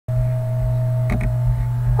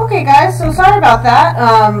Okay guys, so sorry about that.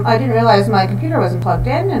 I didn't realize my computer wasn't plugged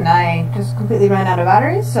in and I just completely ran out of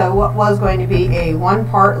batteries. So what was going to be a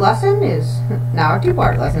one-part lesson is now a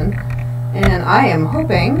two-part lesson. And I am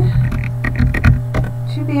hoping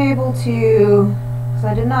to be able to, because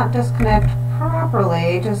I did not disconnect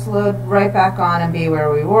properly, just load right back on and be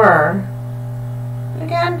where we were. But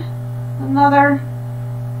again, another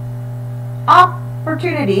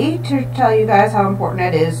opportunity to tell you guys how important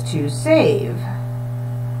it is to save.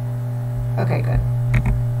 Okay, good.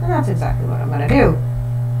 And that's exactly what I'm going to do.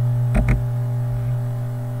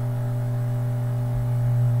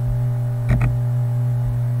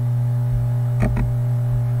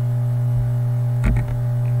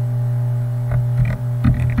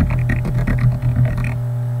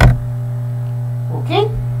 Okay.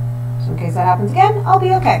 So in case that happens again, I'll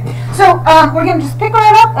be okay. So we're going to just pick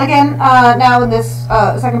right up again. Now in this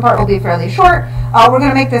second part will be fairly short. We're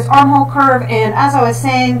going to make this armhole curve, and as I was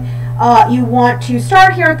saying, you want to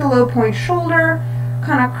start here at the low point shoulder,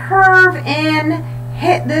 kind of curve in,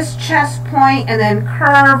 hit this chest point, and then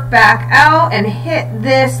curve back out and hit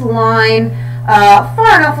this line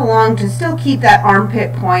far enough along to still keep that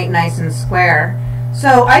armpit point nice and square.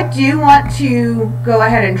 So I do want to go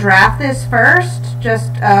ahead and draft this first,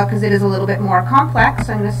 just because it is a little bit more complex.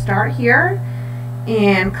 So I'm going to start here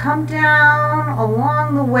and come down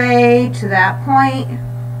along the way to that point.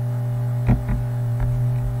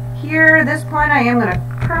 Here, this point, I am going to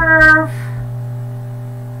curve.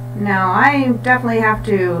 Now, I definitely have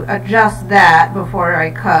to adjust that before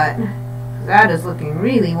I cut, because that is looking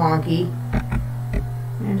really wonky.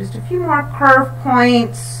 And just a few more curve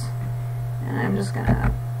points, and I'm just going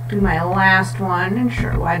to do my last one, and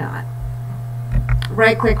sure, why not?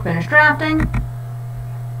 Right-click, finish drafting.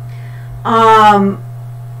 Now,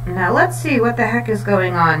 let's see what the heck is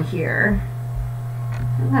going on here.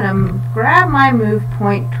 I'm going to grab my move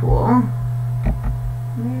point tool.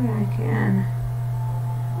 Maybe I can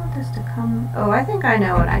want this to come. Oh, I think I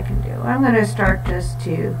know what I can do. I'm going to start just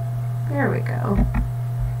to, there we go,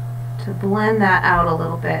 to blend that out a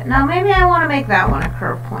little bit. Now maybe I want to make that one a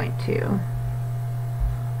curve point too.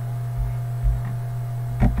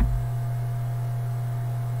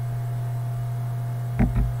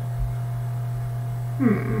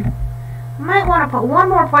 I might want to put one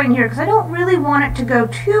more point in here because I don't really want it to go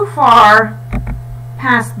too far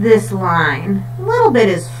past this line. A little bit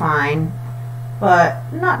is fine, but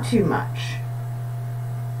not too much.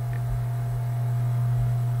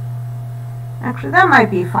 Actually, that might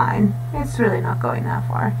be fine. It's really not going that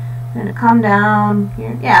far. I'm going to come down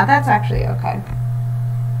here. Yeah, that's actually okay.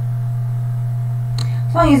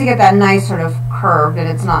 As long as you get that nice sort of curve and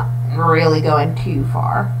it's not really going too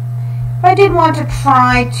far. If I did want to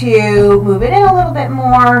try to move it in a little bit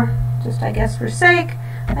more, just I guess for sake,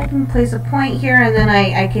 I can place a point here and then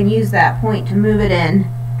I can use that point to move it in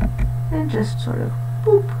and just sort of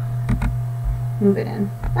boop, move it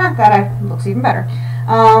in. That looks even better.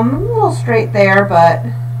 A little straight there, but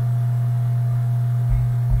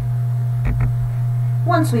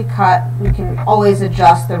once we cut, we can always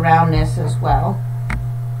adjust the roundness as well.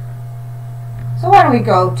 So why don't we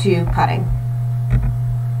go to cutting?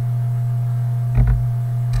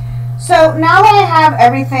 So now that I have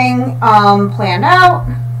everything planned out,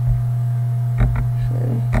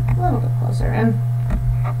 actually a little bit closer in,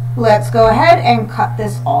 let's go ahead and cut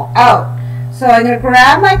this all out. So I'm going to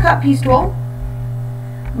grab my cut piece tool.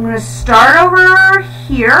 I'm going to start over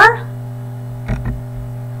here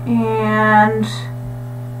and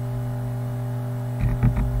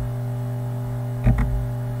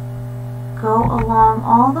go along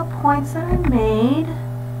all the points that I made.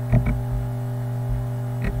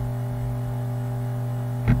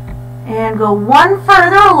 And go one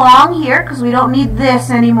further along here because we don't need this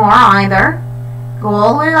anymore either. Go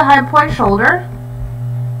all the way to the high point shoulder.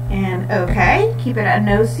 And okay, keep it at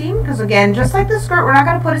no seam because again, just like the skirt, we're not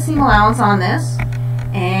going to put a seam allowance on this.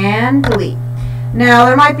 And delete. Now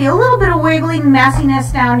there might be a little bit of wiggling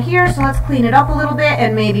messiness down here, so let's clean it up a little bit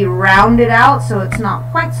and maybe round it out so it's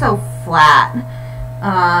not quite so flat.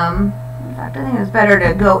 In fact, I think it's better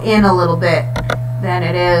to go in a little bit than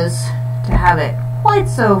it is to have it quite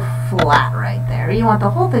so flat right there. You want the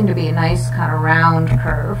whole thing to be a nice kind of round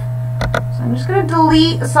curve. So I'm just going to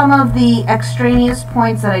delete some of the extraneous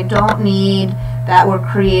points that I don't need that were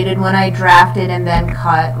created when I drafted and then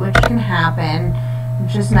cut, which can happen.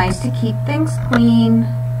 It's just nice to keep things clean.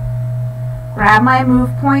 Grab my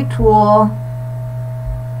move point tool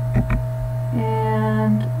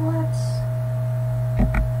and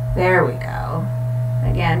there we go.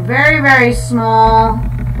 Again, very, very small,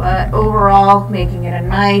 but overall making it a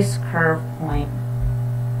nice curve point.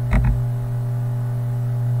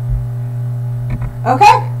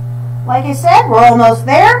 Okay, like I said, we're almost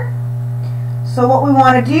there. So what we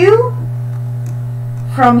want to do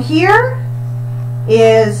from here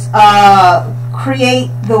is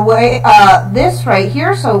create the way this right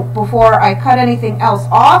here. So before I cut anything else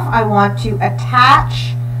off, I want to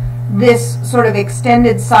attach this sort of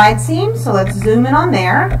extended side seam. So let's zoom in on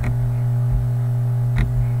there.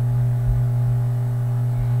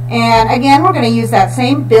 And again, we're going to use that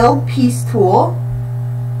same build piece tool.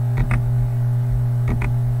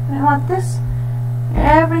 And I want this,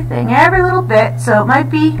 everything, every little bit. So it might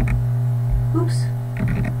be, oops,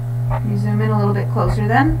 let me zoom in a little bit closer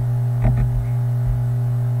then.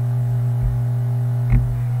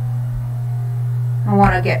 I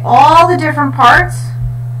want to get all the different parts.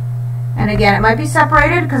 And again, it might be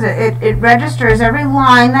separated because it registers every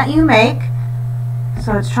line that you make.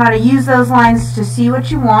 So it's trying to use those lines to see what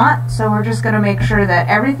you want. So we're just going to make sure that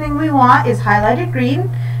everything we want is highlighted green.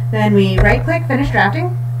 Then we right click, finish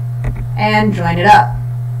drafting, and join it up.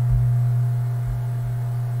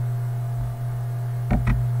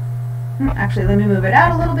 Actually, let me move it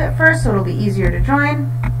out a little bit first so it'll be easier to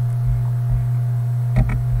join.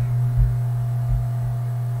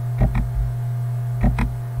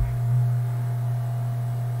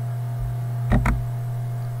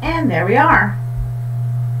 And there we are.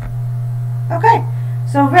 Okay,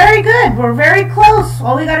 so very good. We're very close.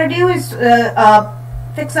 All we got to do is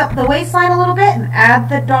fix up the waistline a little bit and add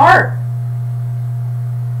the dart.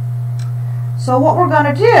 So what we're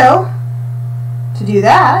going to do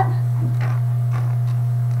that,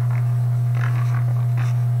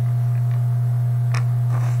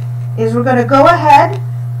 is we're going to go ahead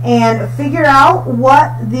and figure out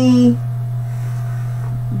what the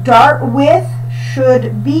dart width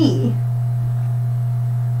should be.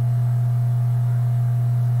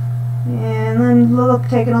 And then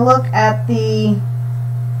taking a look at the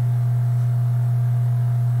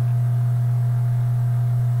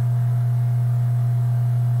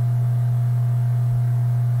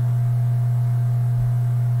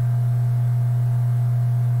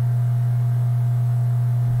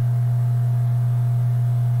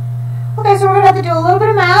okay, so we're going to have to do a little bit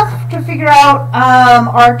of math to figure out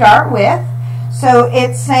our dart width. So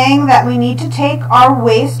it's saying that we need to take our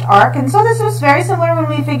waist arc, and so this was very similar when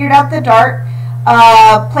we figured out the dart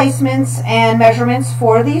placements and measurements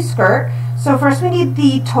for the skirt. So first we need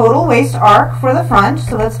the total waist arc for the front,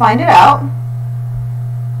 so let's find it out.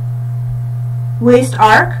 Waist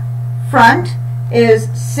arc front is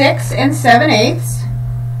 6 7/8.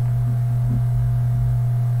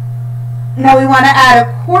 Now we want to add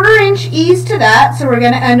a 1/4 inch ease to that, so we're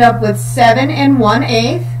going to end up with 7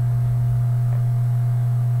 1/8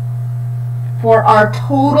 for our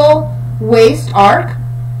total waist arc.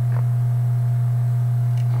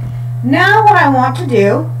 Now what I want to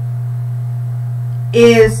do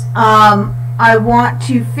is I want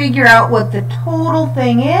to figure out what the total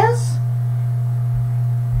thing is,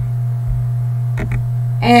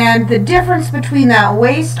 and the difference between that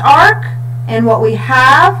waist arc and what we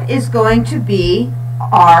have is going to be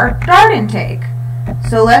our dart intake.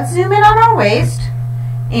 So let's zoom in on our waist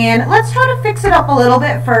and let's try to fix it up a little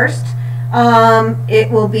bit first. It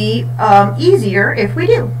will be easier if we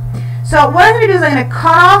do. So what I'm going to do is I'm going to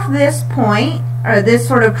cut off this point, or this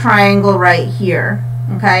sort of triangle right here.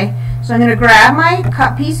 Okay, so I'm going to grab my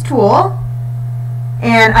cut piece tool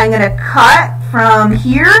and I'm going to cut from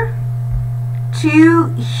here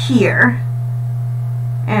to here.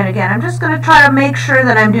 And again, I'm just going to try to make sure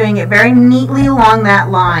that I'm doing it very neatly along that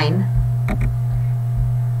line.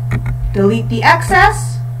 Delete the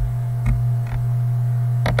excess.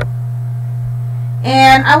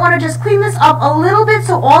 And I want to just clean this up a little bit,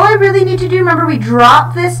 so all I really need to do, remember we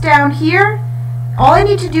dropped this down here, all I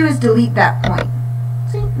need to do is delete that point.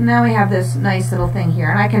 See, now we have this nice little thing here,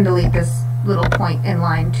 and I can delete this little point in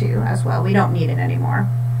line too as well. We don't need it anymore.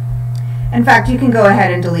 In fact, you can go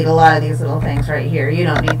ahead and delete a lot of these little things right here. You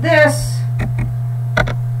don't need this.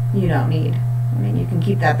 You don't need, I mean, you can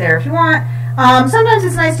keep that there if you want. Sometimes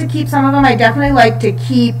it's nice to keep some of them. I definitely like to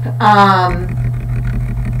keep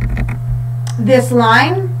this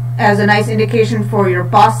line as a nice indication for your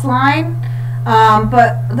bust line,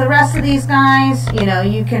 but the rest of these guys, you know,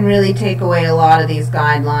 you can really take away a lot of these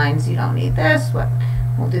guidelines. You don't need this, but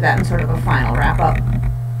we'll do that in sort of a final wrap up.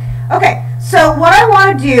 Okay, so what I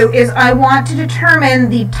want to do is I want to determine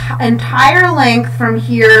the entire length from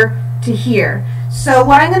here to here. So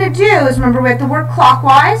what I'm going to do is, remember we have to work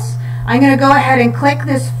clockwise. I'm going to go ahead and click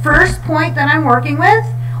this first point that I'm working with,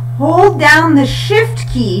 hold down the shift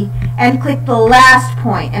key and click the last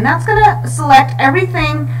point, and that's going to select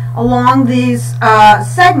everything along these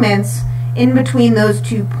segments in between those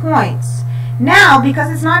 2 points. Now,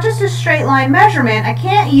 because it's not just a straight line measurement, I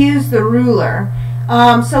can't use the ruler.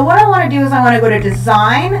 So what I want to do is I want to go to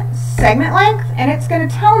Design, Segment Length, and it's going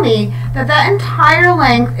to tell me that that entire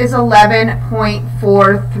length is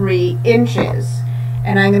 11.43 inches.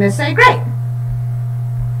 And I'm going to say, great.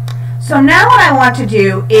 So now what I want to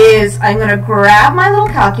do is I'm going to grab my little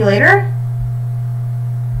calculator,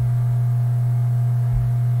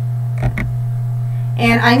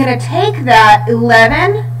 and I'm going to take that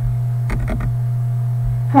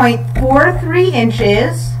 11.43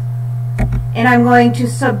 inches, and I'm going to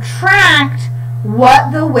subtract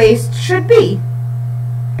what the waist should be,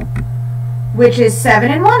 which is 7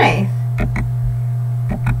 1/8.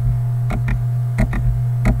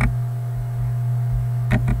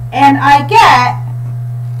 And I get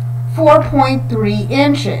 4.3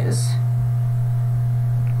 inches.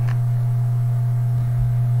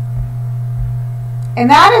 And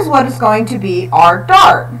that is what is going to be our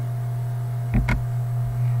dart.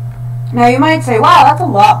 Now you might say, wow, that's a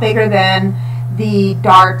lot bigger than the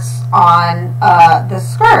darts on the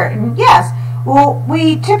skirt. And yes, well,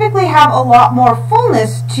 we typically have a lot more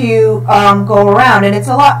fullness to go around, and it's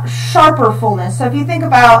a lot sharper fullness. So if you think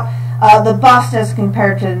about the bust as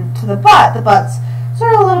compared to the butt's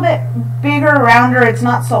sort of a little bit bigger, rounder. It's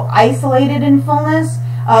not so isolated in fullness.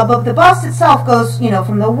 But the bust itself goes,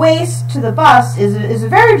 from the waist to the bust is a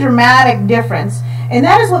very dramatic difference, and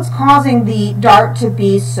that is what's causing the dart to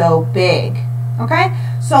be so big. Okay,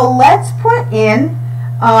 so let's put in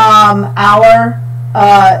our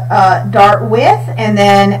dart width and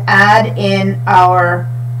then add in our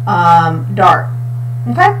dart.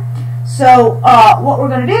 Okay, so what we're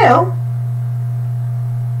going to do .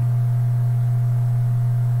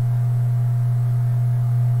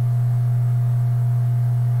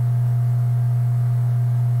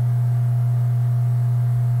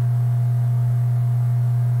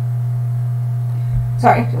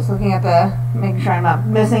 Sorry, just looking at making sure I'm not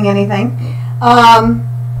missing anything.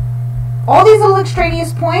 All these little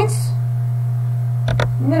extraneous points,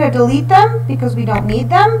 I'm going to delete them because we don't need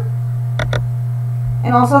them.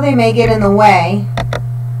 And also they may get in the way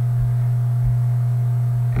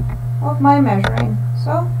of my measuring.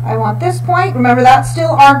 So I want this point. Remember, that's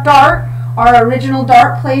still our dart, our original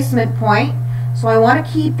dart placement point. So I want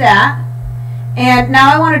to keep that. And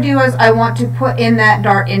now I want to do is I want to put in that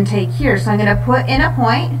dart intake here. So I'm going to put in a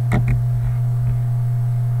point.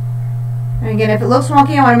 And again, if it looks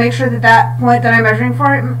wonky, I want to make sure that that point that I'm measuring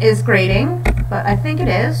for is grading. But I think it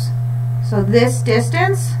is. So this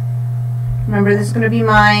distance, remember this is going to be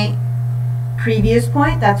my previous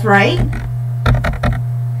point. That's right.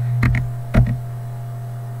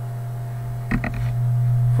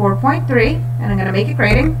 .3, and I'm going to make it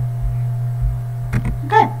grading.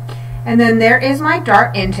 Okay. And then there is my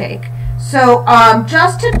dart intake. So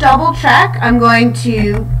just to double check, I'm going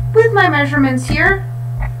to, with my measurements here,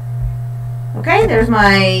 okay, there's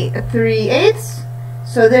my 3/8.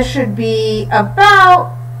 So this should be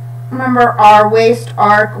about, remember our waist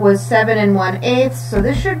arc was 7 1/8, so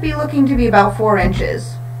this should be looking to be about 4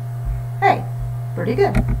 inches. Hey, pretty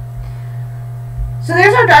good. So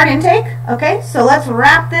there's our dart intake. Okay, so let's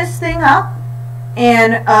wrap this thing up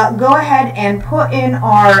and go ahead and put in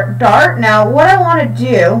our dart. Now what I want to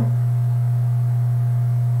do,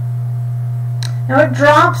 now it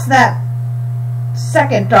drops that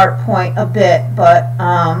second dart point a bit, but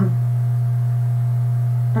I'm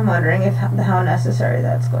wondering how necessary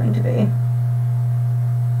that's going to be.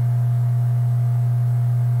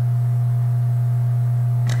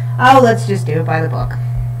 Oh, let's just do it by the book.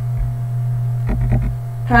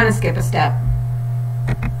 Trying to skip a step.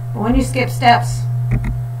 But when you skip steps,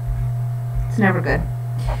 it's never good.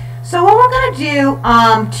 So what we're going to do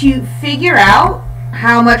to figure out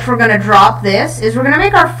how much we're going to drop this is we're going to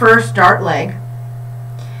make our first dart leg.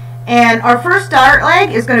 And our first dart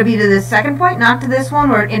leg is going to be to this second point, not to this one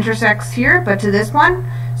where it intersects here, but to this one.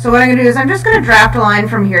 So what I'm going to do is I'm just going to draft a line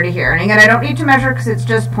from here to here. And again, I don't need to measure because it's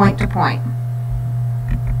just point to point.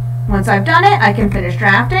 Once I've done it, I can finish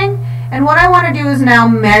drafting. And what I want to do is now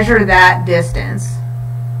measure that distance.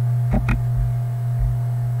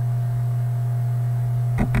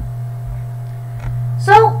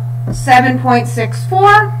 So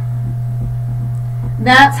 7.64.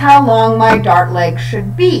 That's how long my dart leg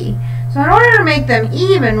should be. So in order to make them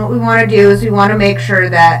even, what we want to do is we want to make sure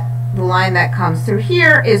that the line that comes through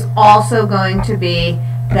here is also going to be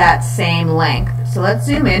that same length. So let's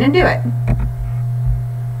zoom in and do it.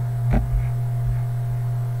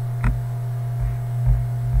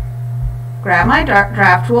 Grab my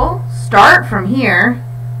draft tool, start from here,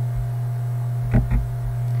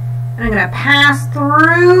 and I'm going to pass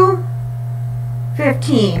through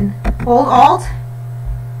 15. hold Alt,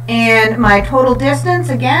 and my total distance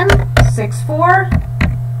again, 6'4".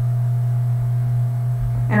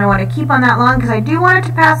 And I want to keep on that line because I do want it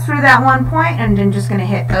to pass through that one point, and I'm just going to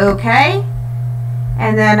hit OK.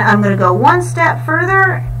 And then I'm going to go one step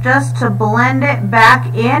further just to blend it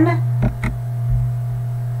back in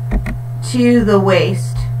to the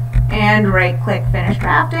waist. And right-click Finish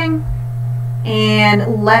Drafting.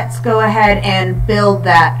 And let's go ahead and build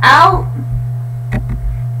that out.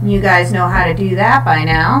 You guys know how to do that by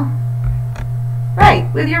now. Right,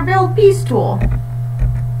 with your Build Piece tool.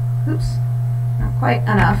 Oops. Quite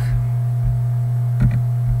enough.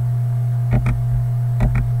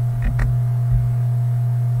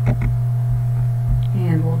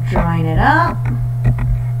 And we'll join it up.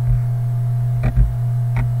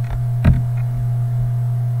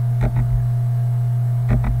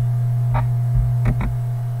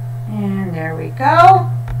 And there we go.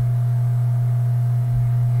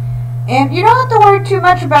 And you don't have to worry too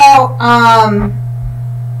much about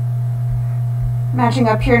matching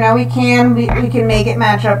up here. Now we can make it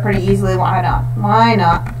match up pretty easily. Why not? Why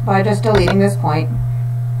not? By just deleting this point.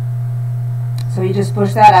 So you just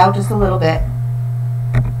push that out just a little bit.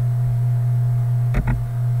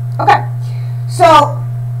 Okay. So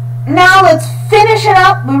now let's finish it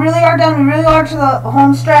up. We really are done. We really are to the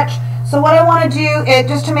home stretch. So what I want to do,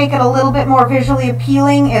 just to make it a little bit more visually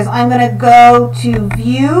appealing, is I'm going to go to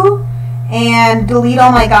View and delete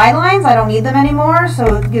all my guidelines. I don't need them anymore,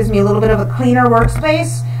 so it gives me a little bit of a cleaner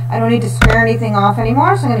workspace. I don't need to square anything off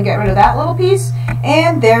anymore, so I'm going to get rid of that little piece.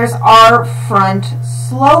 And there's our front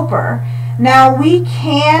sloper. Now we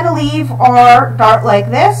can leave our dart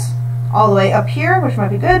like this, all the way up here, which might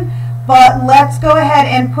be good, but let's go ahead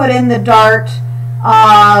and put in the dart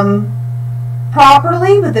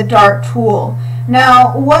properly with the dart tool.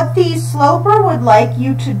 Now, what the sloper would like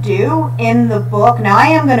you to do in the book, now I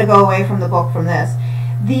am going to go away from the book from this.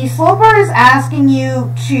 The sloper is asking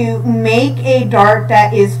you to make a dart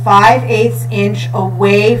that is 5/8 inch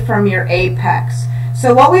away from your apex.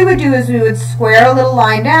 So what we would do is we would square a little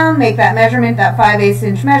line down, make that measurement, that 5/8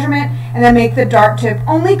 inch measurement, and then make the dart tip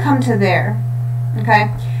only come to there. Okay?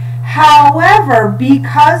 However,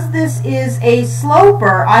 because this is a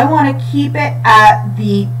sloper, I want to keep it at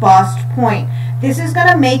the bust point. This is going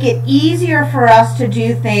to make it easier for us to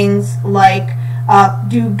do things like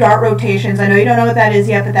do dart rotations. I know you don't know what that is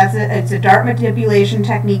yet, but it's a dart manipulation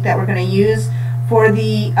technique that we're going to use for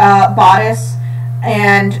the bodice,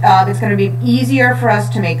 and it's going to be easier for us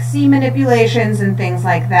to make C manipulations and things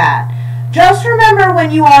like that. Just remember when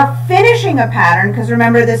you are finishing a pattern, because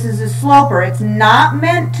remember this is a sloper, it's not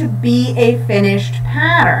meant to be a finished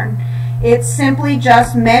pattern. It's simply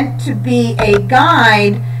just meant to be a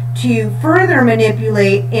guide to further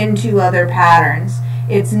manipulate into other patterns.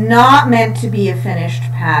 It's not meant to be a finished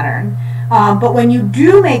pattern. But when you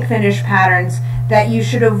do make finished patterns, that you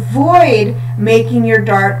should avoid making your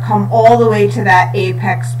dart come all the way to that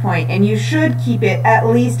apex point, and you should keep it at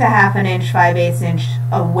least a 1/2 inch, 5/8 inch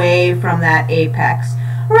away from that apex,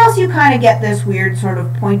 or else you kind of get this weird sort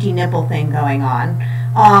of pointy nipple thing going on.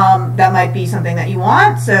 That might be something that you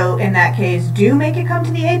want, so in that case do make it come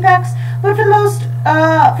to the apex, but for the most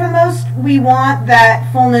we want that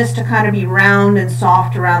fullness to kind of be round and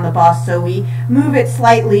soft around the bust, so we move it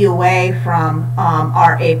slightly away from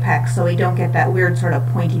our apex so we don't get that weird sort of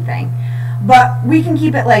pointy thing. But we can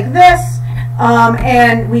keep it like this,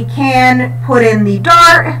 and we can put in the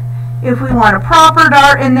dart if we want a proper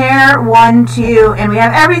dart in there, 1, 2, and we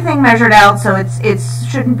have everything measured out, so it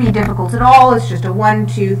shouldn't be difficult at all. It's just a 1,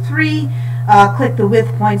 2, 3. Click the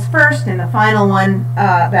width points first, and the final one,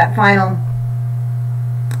 that final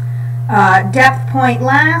depth point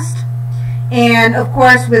last. And of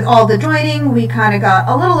course, with all the joining, we kind of got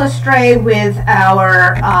a little astray with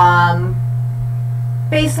our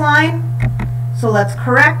baseline. So let's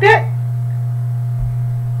correct it.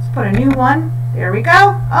 Let's put a new one. There we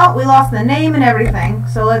go. Oh, we lost the name and everything.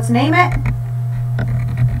 So let's name it.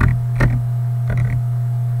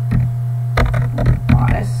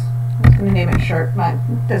 Bodice. I was going to name it shirt, but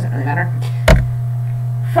it doesn't really matter.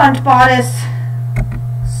 Front bodice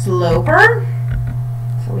sloper.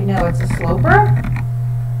 So we know it's a sloper.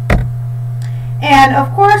 And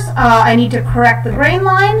of course, I need to correct the grain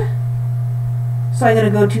line. So I'm going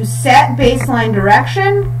to go to Set Baseline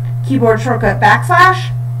Direction, keyboard shortcut \,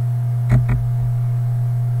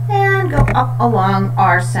 and go up along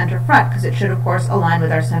our center front, because it should of course align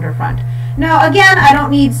with our center front. Now again, I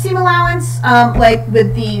don't need seam allowance like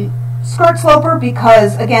with the skirt sloper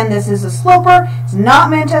because, again, this is a sloper. It's not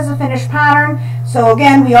meant as a finished pattern. So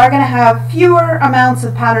again, we are going to have fewer amounts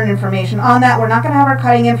of pattern information on that. We're not going to have our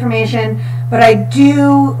cutting information, but I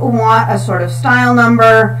do want a sort of style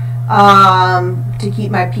number to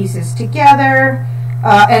keep my pieces together.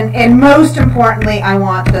 And most importantly, I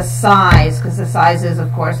want the size, because the size is,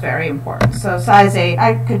 of course, very important. So size 8,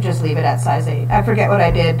 I could just leave it at size 8. I forget what I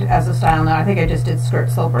did as a style number. I think I just did skirt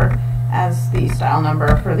sloper as the style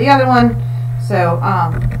number for the other one. So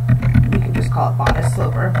we can just call it bodice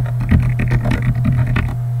sloper.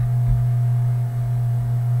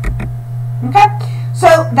 Okay,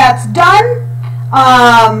 so that's done.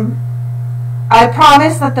 I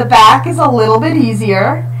promise that the back is a little bit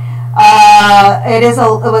easier. It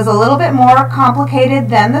was a little bit more complicated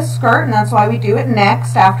than the skirt, and that's why we do it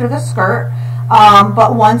next after the skirt.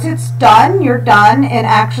 But once it's done, you're done, and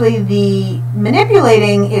actually the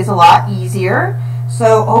manipulating is a lot easier.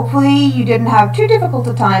 So hopefully you didn't have too difficult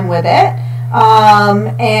a time with it.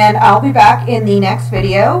 And I'll be back in the next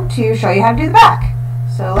video to show you how to do the back.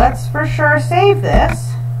 So let's for sure save this.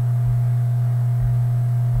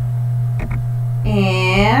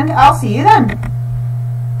 And I'll see you then.